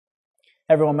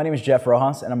Hey everyone, my name is Jeff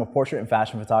Rojas and I'm a portrait and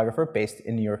fashion photographer based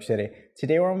in New York City.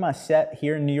 Today we're on my set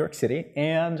here in New York City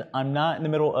and I'm not in the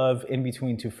middle of In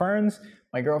Between Two Ferns.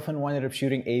 My girlfriend ended up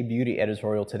shooting a beauty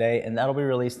editorial today and that'll be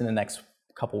released in the next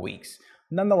couple weeks.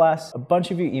 Nonetheless, a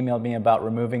bunch of you emailed me about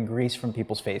removing grease from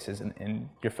people's faces in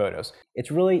your photos.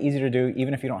 It's really easy to do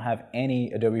even if you don't have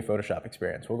any Adobe Photoshop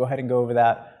experience. We'll go ahead and go over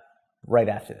that right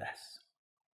after this.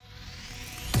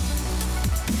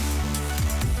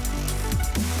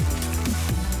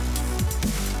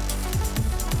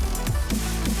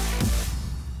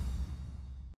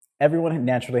 Everyone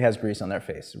naturally has grease on their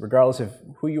face. Regardless of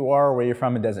who you are or where you're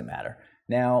from, it doesn't matter.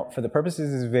 Now, for the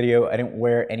purposes of this video, I didn't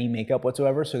wear any makeup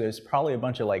whatsoever, so there's probably a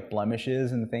bunch of like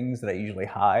blemishes and things that I usually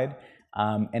hide,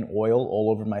 and oil all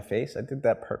over my face. I did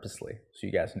that purposely, so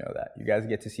you guys know that. You guys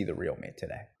get to see the real me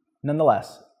today.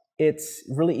 Nonetheless, it's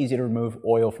really easy to remove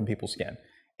oil from people's skin.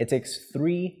 It takes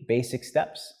 3 basic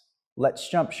steps. Let's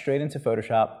jump straight into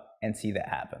Photoshop and see that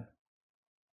happen.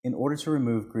 In order to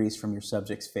remove grease from your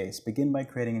subject's face, begin by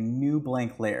creating a new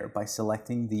blank layer by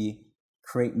selecting the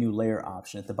Create New Layer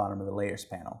option at the bottom of the Layers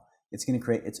panel. It's going to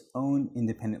create its own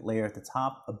independent layer at the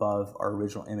top above our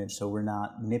original image, so we're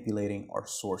not manipulating our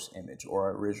source image or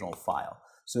our original file.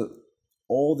 So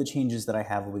all the changes that I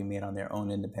have will be made on their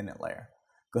own independent layer.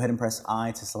 Go ahead and press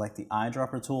I to select the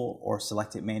eyedropper tool or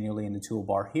select it manually in the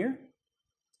toolbar here.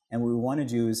 And what we want to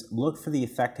do is look for the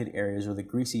affected areas or the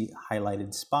greasy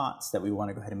highlighted spots that we want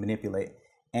to go ahead and manipulate,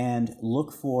 and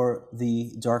look for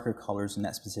the darker colors in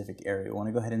that specific area. We want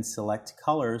to go ahead and select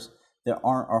colors that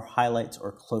aren't our highlights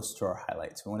or close to our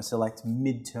highlights. We want to select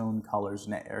mid-tone colors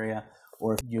in that area,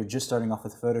 or if you're just starting off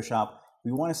with Photoshop,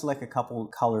 we want to select a couple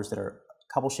colors that are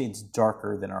a couple shades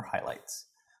darker than our highlights.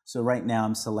 So right now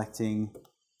I'm selecting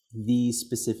these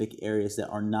specific areas that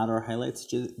are not our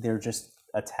highlights, they're just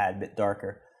a tad bit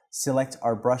darker. Select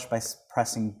our brush by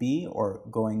pressing B or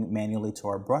going manually to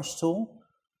our brush tool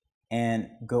and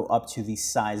go up to the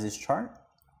sizes chart.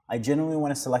 I generally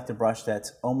want to select a brush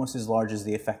that's almost as large as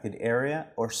the affected area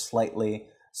or slightly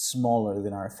smaller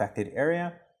than our affected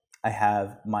area. I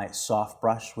have my soft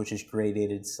brush, which is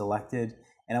gradated selected,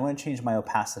 and I want to change my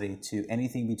opacity to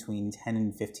anything between 10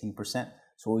 and 15%,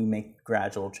 so we make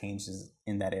gradual changes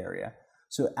in that area.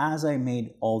 So as I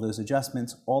made all those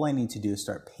adjustments, all I need to do is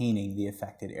start painting the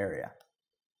affected area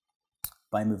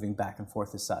by moving back and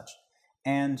forth as such.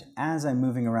 And as I'm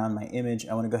moving around my image,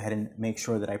 I want to go ahead and make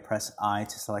sure that I press I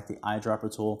to select the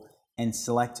eyedropper tool and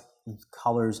select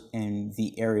colors in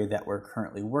the area that we're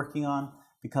currently working on,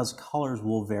 because colors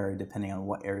will vary depending on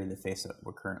what area of the face that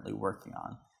we're currently working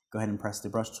on. Go ahead and press the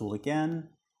brush tool again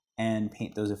and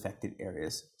paint those affected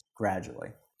areas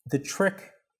gradually. The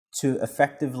trick to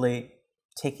effectively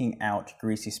taking out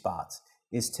greasy spots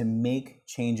is to make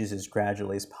changes as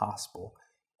gradually as possible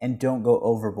and don't go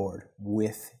overboard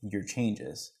with your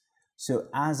changes. So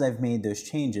as I've made those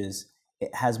changes,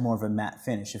 it has more of a matte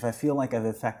finish. If I feel like I've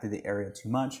affected the area too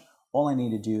much, all I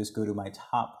need to do is go to my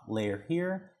top layer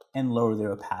here and lower the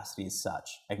opacity as such.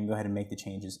 I can go ahead and make the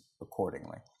changes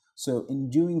accordingly. So in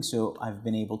doing so, I've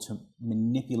been able to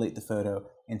manipulate the photo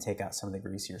and take out some of the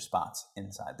greasier spots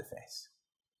inside the face.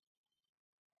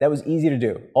 That was easy to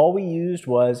do. All we used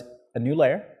was a new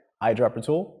layer, eyedropper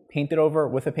tool, painted over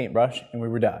with a paintbrush, and we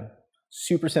were done.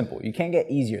 Super simple. You can't get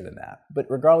easier than that. But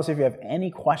regardless, if you have any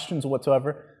questions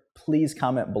whatsoever, please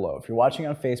comment below. If you're watching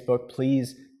on Facebook,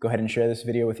 please go ahead and share this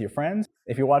video with your friends.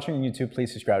 If you're watching on YouTube,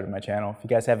 please subscribe to my channel. If you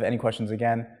guys have any questions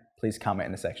again, please comment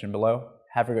in the section below.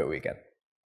 Have a great weekend.